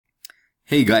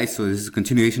Hey guys, so this is a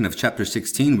continuation of chapter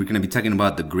 16. We're going to be talking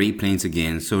about the Great Plains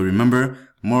again. So remember,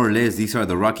 more or less, these are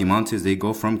the Rocky Mountains. They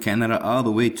go from Canada all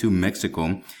the way to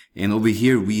Mexico. And over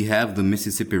here, we have the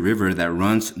Mississippi River that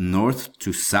runs north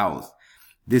to south.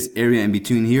 This area in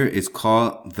between here is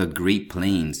called the Great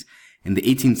Plains. In the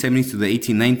 1870s to the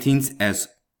 1890s, as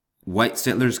white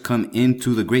settlers come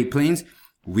into the Great Plains,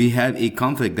 we have a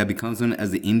conflict that becomes known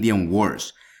as the Indian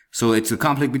Wars. So it's a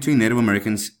conflict between Native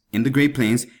Americans in the Great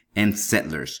Plains and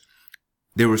settlers.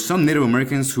 There were some Native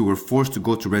Americans who were forced to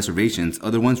go to reservations,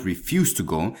 other ones refused to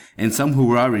go, and some who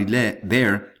were already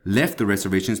there left the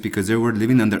reservations because they were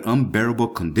living under unbearable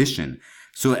condition.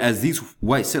 So as these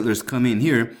white settlers come in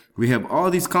here, we have all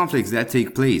these conflicts that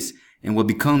take place in what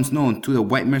becomes known to the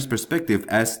white man's perspective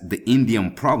as the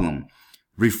Indian problem.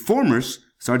 Reformers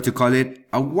started to call it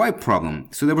a white problem,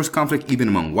 so there was conflict even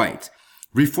among whites.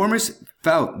 Reformers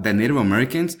felt that Native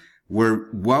Americans were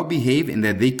well behaved and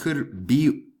that they could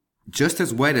be just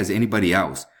as white as anybody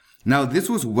else. Now, this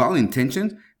was well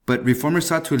intentioned, but reformers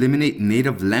sought to eliminate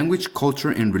native language,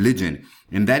 culture, and religion.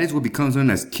 And that is what becomes known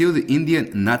as kill the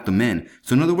Indian, not the man.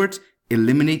 So in other words,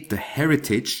 eliminate the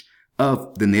heritage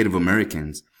of the Native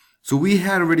Americans. So we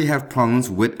had already have problems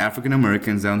with African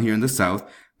Americans down here in the South.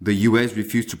 The U.S.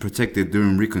 refused to protect it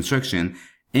during Reconstruction.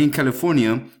 In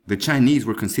California, the Chinese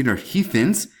were considered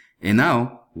heathens, and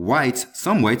now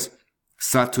some whites,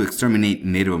 sought to exterminate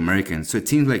Native Americans. So it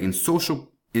seems like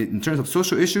in terms of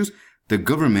social issues, the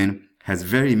government has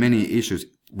very many issues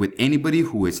with anybody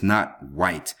who is not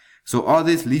white. So all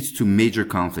this leads to major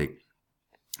conflict.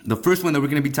 The first one that we're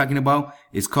going to be talking about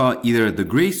is called either the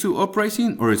Gray Sioux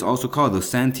Uprising, or it's also called the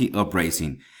Santee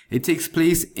Uprising. It takes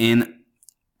place in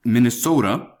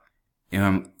Minnesota,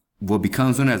 what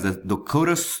becomes known as the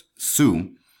Dakota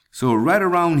Sioux. So right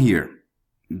around here,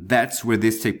 that's where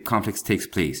this conflict takes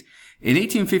place. In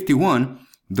 1851,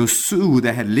 the Sioux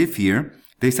that had lived here,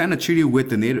 they signed a treaty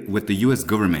with the U.S.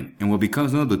 government, and what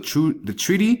becomes known as the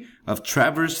Treaty of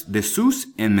Traverse de Sioux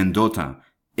and Mendota.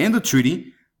 In the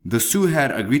treaty, the Sioux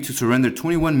had agreed to surrender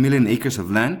 21 million acres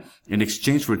of land in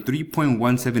exchange for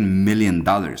 $3.17 million.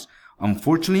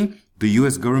 Unfortunately, the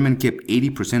U.S. government kept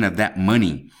 80% of that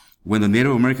money. When the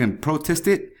Native American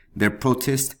protested, their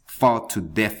protest fell to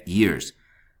deaf ears.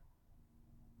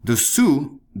 The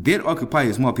Sioux did occupy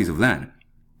a small piece of land,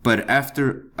 but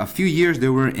after a few years, they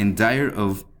were in dire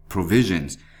of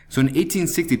provisions. So in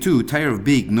 1862, tired of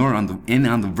being ignored on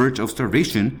the verge of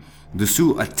starvation, the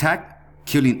Sioux attacked,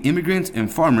 killing immigrants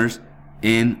and farmers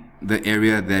in the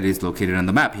area that is located on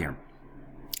the map here.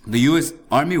 The U.S.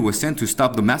 Army was sent to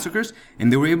stop the massacres,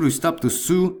 and they were able to stop the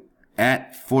Sioux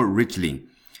at Fort Ridgely.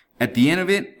 At the end of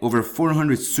it, over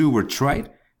 400 Sioux were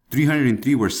tried,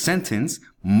 303 were sentenced.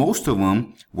 Most of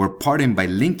them were pardoned by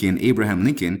Abraham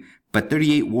Lincoln, but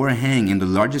 38 were hanged in the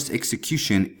largest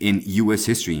execution in U.S.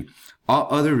 history. All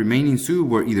other remaining Sioux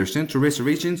were either sent to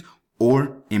reservations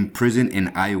or imprisoned in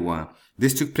Iowa.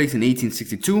 This took place in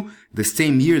 1862, the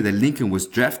same year that Lincoln was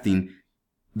drafting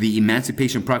the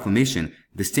Emancipation Proclamation,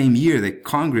 the same year that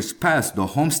Congress passed the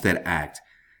Homestead Act.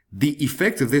 The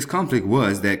effect of this conflict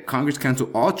was that Congress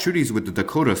canceled all treaties with the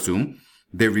Dakota Sioux.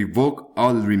 They revoked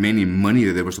all the remaining money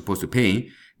that they were supposed to pay.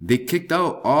 They kicked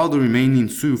out all the remaining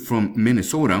Sioux from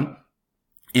Minnesota.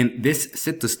 And this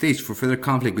set the stage for further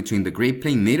conflict between the Great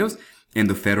Plains natives and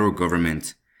the federal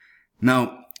government.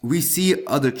 Now, we see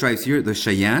other tribes here, the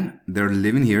Cheyenne, they're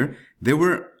living here. They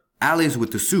were allies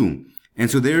with the Sioux. And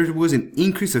so there was an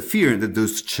increase of fear that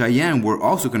those Cheyenne were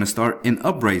also going to start an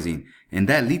uprising. And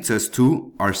that leads us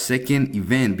to our second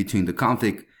event between the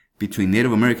conflict between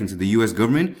Native Americans and the U.S.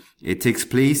 government. It takes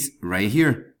place right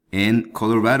here in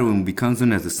Colorado and becomes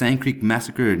known as the Sand Creek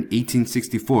Massacre in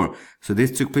 1864. So this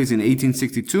took place in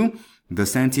 1862, the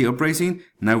Santee Uprising.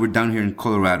 Now we're down here in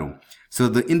Colorado. So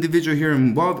the individual here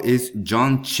involved is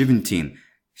John Chiventin.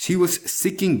 He was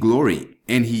seeking glory,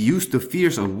 and he used the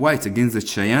fears of whites against the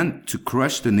Cheyenne to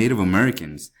crush the Native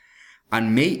Americans.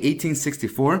 On May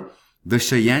 1864, the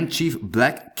Cheyenne chief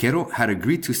Black Kettle had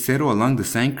agreed to settle along the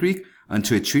Sand Creek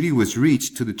until a treaty was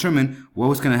reached to determine what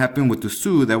was going to happen with the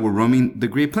Sioux that were roaming the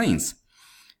Great Plains.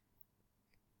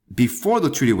 Before the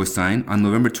treaty was signed, on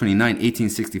November 29,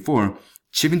 1864,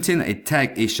 Chiventin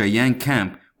attacked a Cheyenne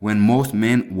camp when most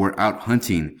men were out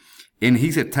hunting. In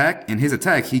his attack,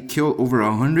 he killed over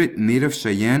 100 native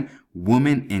Cheyenne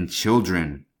women and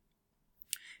children.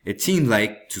 It seemed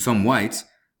like, to some whites,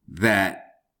 that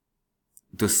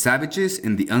the savages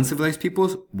and the uncivilized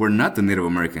peoples were not the Native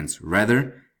Americans,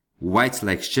 rather whites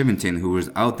like Chiventin who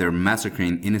was out there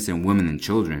massacring innocent women and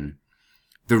children.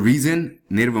 The reason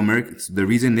Native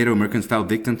Americans fell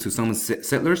victim to some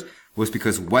settlers was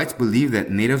because whites believed that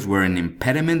natives were an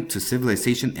impediment to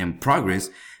civilization and progress.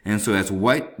 And so as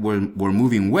whites were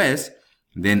moving west,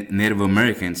 then Native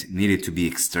Americans needed to be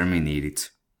exterminated.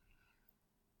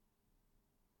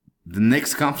 The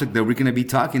next conflict that we're going to be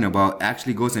talking about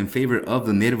actually goes in favor of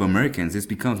the Native Americans. This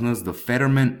becomes known as the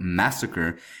Fetterman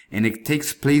Massacre, and it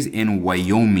takes place in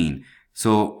Wyoming.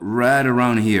 So right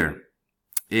around here.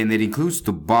 And it includes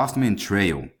the Bosman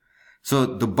Trail. So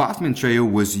the Bosman Trail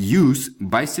was used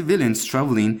by civilians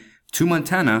traveling to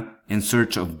Montana in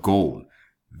search of gold.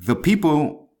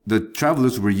 The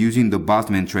travelers were using the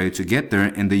Bosman Trail to get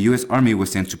there, and the U.S. Army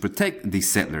was sent to protect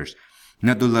these settlers.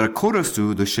 Now, the Lakota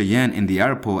Sioux, the Cheyenne, and the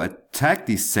Arapaho attacked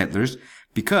these settlers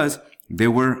because they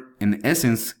were, in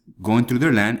essence, going through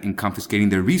their land and confiscating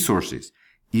their resources.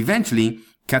 Eventually,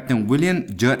 Captain William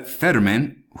Judd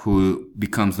Fetterman, who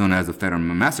becomes known as the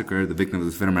Fetterman Massacre, the victim of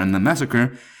the Fetterman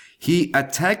Massacre, he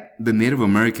attacked the Native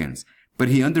Americans, but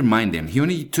he undermined them. He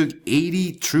only took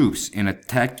 80 troops and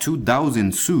attacked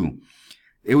 2,000 Sioux.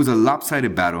 It was a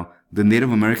lopsided battle. The Native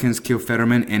Americans killed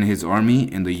Fetterman and his army,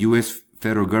 and the U.S.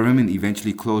 federal government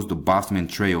eventually closed the Bosman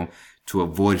Trail to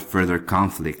avoid further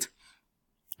conflict.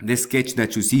 This sketch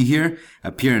that you see here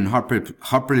appeared in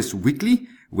Harper's Weekly,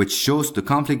 which shows the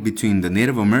conflict between the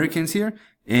Native Americans here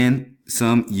and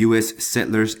some U.S.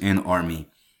 settlers and army.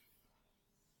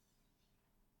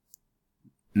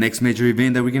 Next major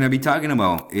event that we're going to be talking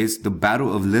about is the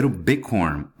Battle of Little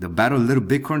Bighorn. The Battle of Little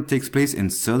Bighorn takes place in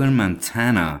southern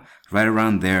Montana, right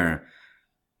around there.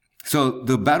 So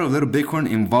the Battle of Little Bighorn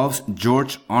involves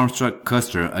George Armstrong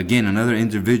Custer, again another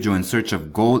individual in search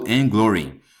of gold and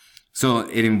glory. So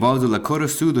it involves the Lakota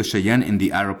Sioux, the Cheyenne, and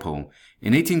the Arapaho.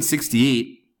 In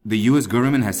 1868, the U.S.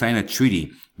 government has signed a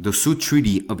treaty, the Sioux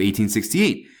Treaty of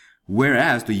 1868,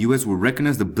 whereas the U.S. will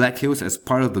recognize the Black Hills as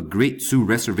part of the Great Sioux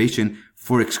Reservation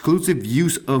for exclusive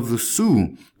use of the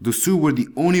Sioux. The Sioux were the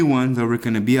only ones that were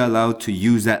going to be allowed to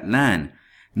use that land.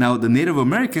 Now, the Native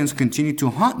Americans continued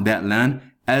to haunt that land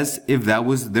as if that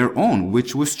was their own,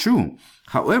 which was true.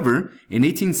 However, in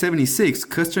 1876,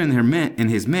 Custer and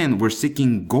his men were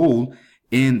seeking gold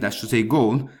in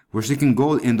the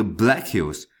Black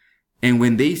Hills. And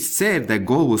when they said that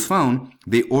gold was found,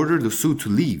 they ordered the Sioux to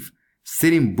leave.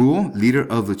 Sitting Bull,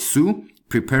 leader of the Sioux,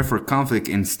 prepared for conflict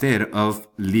instead of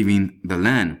leaving the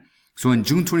land. So on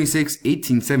June 26,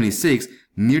 1876,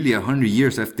 nearly 100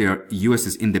 years after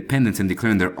U.S.'s independence and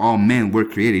declaring that all men were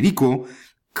created equal,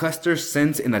 Custer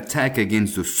sends an attack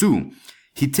against the Sioux.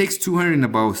 He takes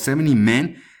 270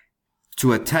 men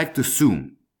to attack the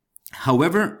Sioux.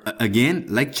 However, again,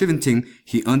 like Chiventing,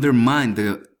 he undermined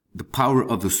the power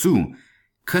of the Sioux.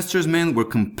 Custer's men were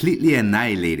completely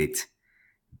annihilated.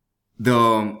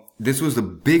 This was the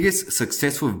biggest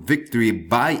successful victory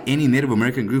by any Native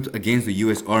American group against the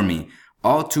U.S. Army.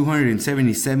 All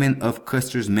 277 of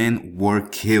Custer's men were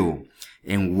killed.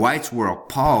 And whites were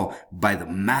appalled by the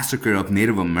massacre of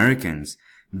Native Americans.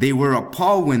 They were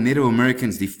appalled when Native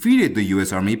Americans defeated the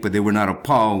U.S. Army, but they were not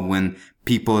appalled when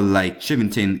people like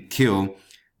Chiventing killed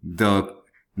the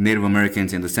Native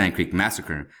Americans in the Sand Creek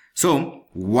Massacre. So,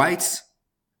 whites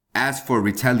asked for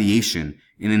retaliation.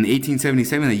 And in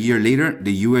 1877, a year later,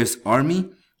 the U.S.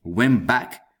 Army went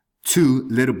back to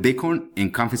Little Bighorn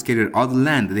and confiscated all the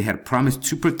land that they had promised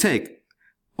to protect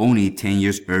only 10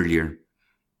 years earlier.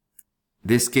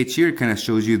 This sketch here kind of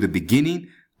shows you the beginning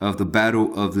of the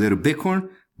Battle of Little Bighorn.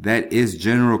 That is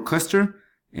General Custer.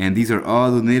 And these are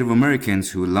all the Native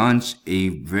Americans who launched a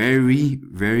very,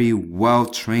 very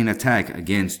well-trained attack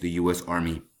against the U.S.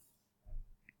 Army.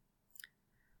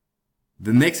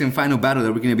 The next and final battle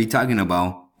that we're going to be talking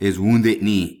about is Wounded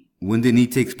Knee. Wounded Knee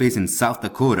takes place in South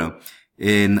Dakota.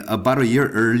 And about a year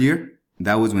earlier,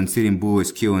 that was when Sitting Bull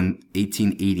was killed in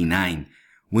 1889.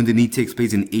 Wounded Knee takes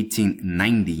place in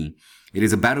 1890. It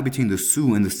is a battle between the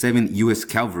Sioux and the 7th U.S.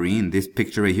 Cavalry. And this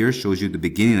picture right here shows you the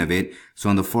beginning of it. So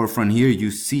on the forefront here, you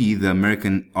see the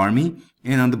American Army.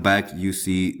 And on the back, you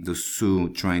see the Sioux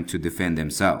trying to defend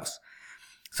themselves.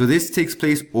 So this takes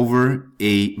place over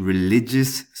a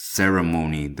religious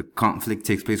ceremony. The conflict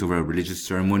takes place over a religious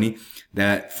ceremony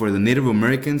that for the Native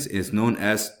Americans is known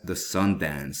as the Sun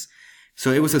Dance.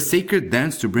 So it was a sacred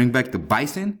dance to bring back the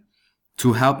bison,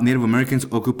 to help Native Americans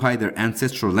occupy their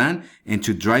ancestral land, and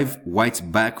to drive whites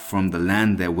back from the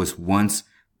land that was once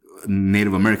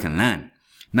Native American land.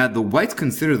 Now, the whites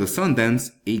consider the Sun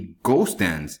Dance a ghost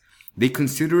dance. They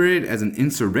consider it as an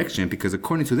insurrection because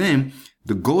according to them,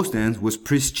 the ghost dance was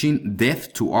preaching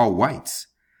death to all whites.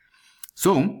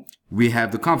 So, we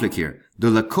have the conflict here. The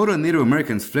Lakota Native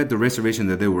Americans fled the reservation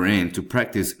that they were in to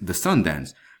practice the Sun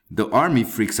Dance. The army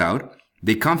freaks out.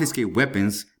 They confiscate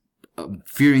weapons,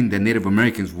 fearing that Native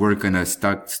Americans were going to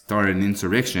start an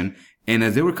insurrection. And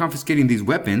as they were confiscating these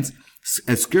weapons,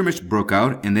 a skirmish broke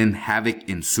out and then havoc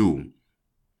ensued.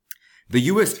 The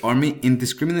U.S. Army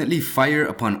indiscriminately fired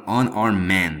upon unarmed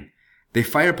men. They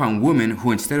fired upon women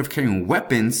who, instead of carrying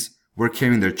weapons, were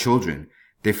carrying their children.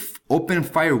 They opened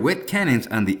fire with cannons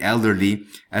on the elderly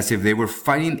as if they were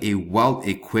fighting a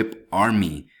well-equipped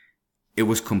army. It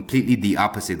was completely the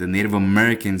opposite. The Native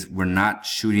Americans were not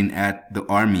shooting at the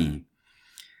army.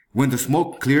 When the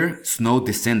smoke cleared, snow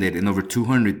descended and over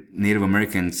 200 Native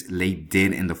Americans lay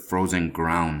dead in the frozen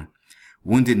ground.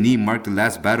 Wounded Knee marked the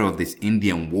last battle of these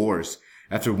Indian wars.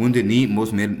 After Wounded Knee,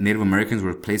 most Native Americans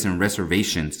were placed in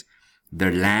reservations.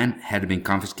 Their land had been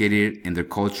confiscated and their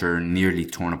culture nearly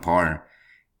torn apart.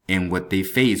 And what they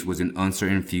faced was an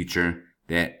uncertain future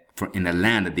in the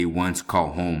land that they once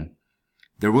called home.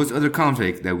 There was other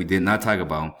conflict that we did not talk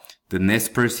about. The Nez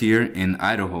Perce here in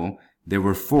Idaho, they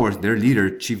were forced, their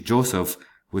leader, Chief Joseph,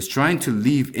 was trying to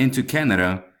leave into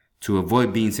Canada to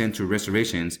avoid being sent to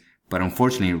reservations. But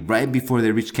unfortunately, right before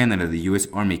they reached Canada, the U.S.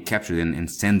 Army captured them and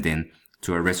sent them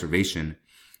to a reservation.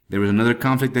 There was another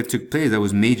conflict that took place that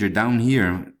was major down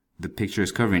here. The picture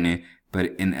is covering it.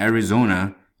 But in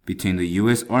Arizona, between the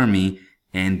U.S. Army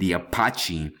and the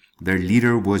Apache, their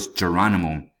leader was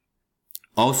Geronimo.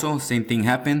 Also, same thing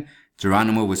happened.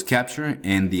 Geronimo was captured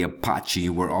and the Apache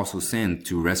were also sent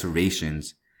to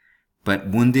reservations. But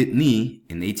Wounded Knee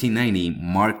in 1890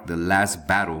 marked the last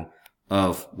battle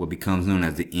of what becomes known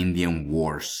as the Indian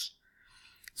Wars.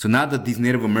 So now that these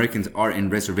Native Americans are in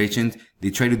reservations, they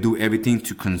try to do everything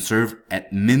to conserve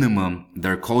at minimum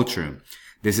their culture.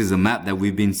 This is a map that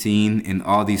we've been seeing in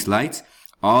all these slides.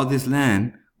 All this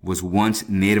land was once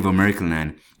Native American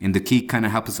land. And the key kind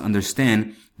of helps us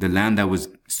understand the land that was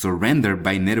surrendered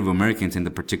by Native Americans in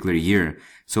the particular year.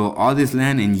 So all this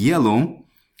land in yellow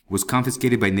was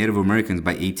confiscated by Native Americans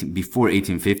before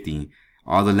 1850.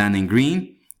 All the land in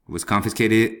green was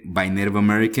confiscated by Native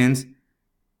Americans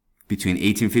between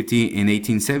 1850 and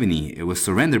 1870. It was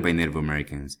surrendered by Native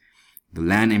Americans. The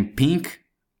land in pink,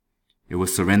 it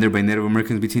was surrendered by Native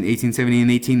Americans between 1870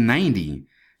 and 1890.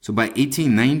 So by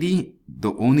 1890,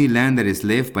 the only land that is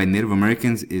left by Native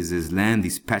Americans is this land,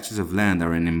 these patches of land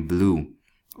are in blue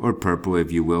or purple,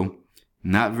 if you will.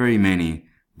 Not very many.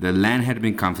 The land had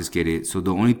been confiscated, so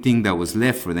the only thing that was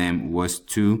left for them was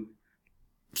to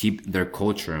keep their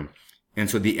culture. And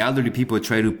so the elderly people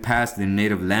try to pass their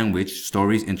native language,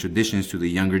 stories, and traditions to the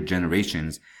younger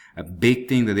generations. A big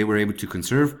thing that they were able to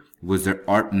conserve was their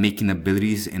art-making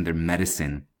abilities and their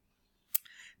medicine.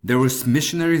 There were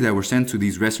missionaries that were sent to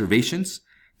these reservations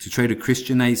to try to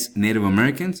Christianize Native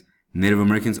Americans. Native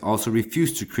Americans also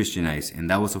refused to Christianize, and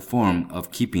that was a form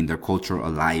of keeping their culture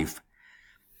alive.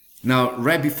 Now,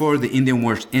 right before the Indian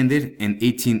Wars ended in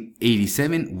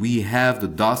 1887, we have the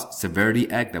Dawes Severity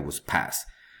Act that was passed.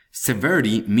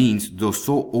 Severity means the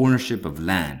sole ownership of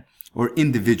land or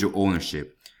individual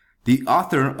ownership. The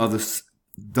author of the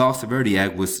Dawes Severity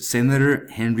Act was Senator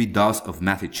Henry Dawes of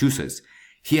Massachusetts.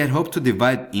 He had hoped to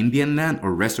divide Indian land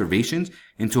or reservations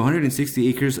into 160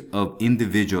 acres of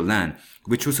individual land,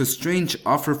 which was a strange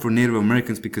offer for Native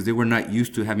Americans because they were not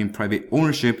used to having private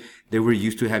ownership. They were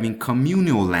used to having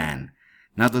communal land.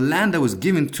 Now, the land that was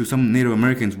given to some Native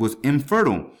Americans was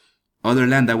infertile. Other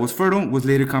land that was fertile was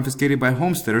later confiscated by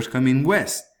homesteaders coming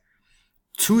west.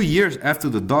 2 years after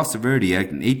the Dawes Severity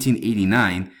Act in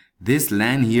 1889, this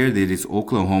land here that is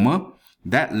Oklahoma,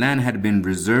 that land had been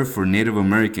reserved for Native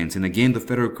Americans. And again, the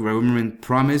federal government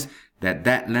promised that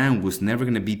that land was never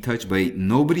going to be touched by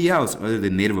nobody else other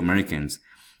than Native Americans.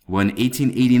 Well, in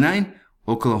 1889,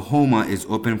 Oklahoma is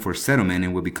open for settlement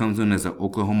and what becomes known as the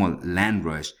Oklahoma Land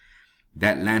Rush.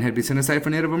 That land had been set aside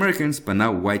for Native Americans, but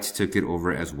now whites took it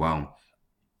over as well.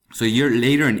 So a year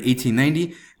later in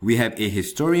 1890, we have a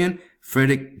historian,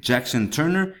 Frederick Jackson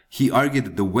Turner. He argued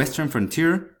that the western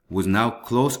frontier was now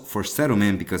closed for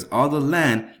settlement because all the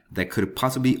land that could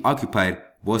possibly be occupied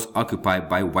was occupied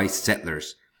by white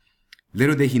settlers.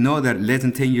 Little did he know that less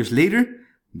than 10 years later,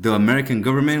 the American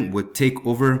government would take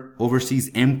over overseas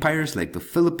empires like the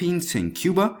Philippines and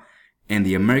Cuba, and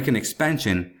the American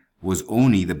expansion was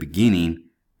only the beginning.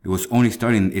 It was only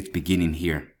starting its beginning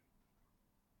here.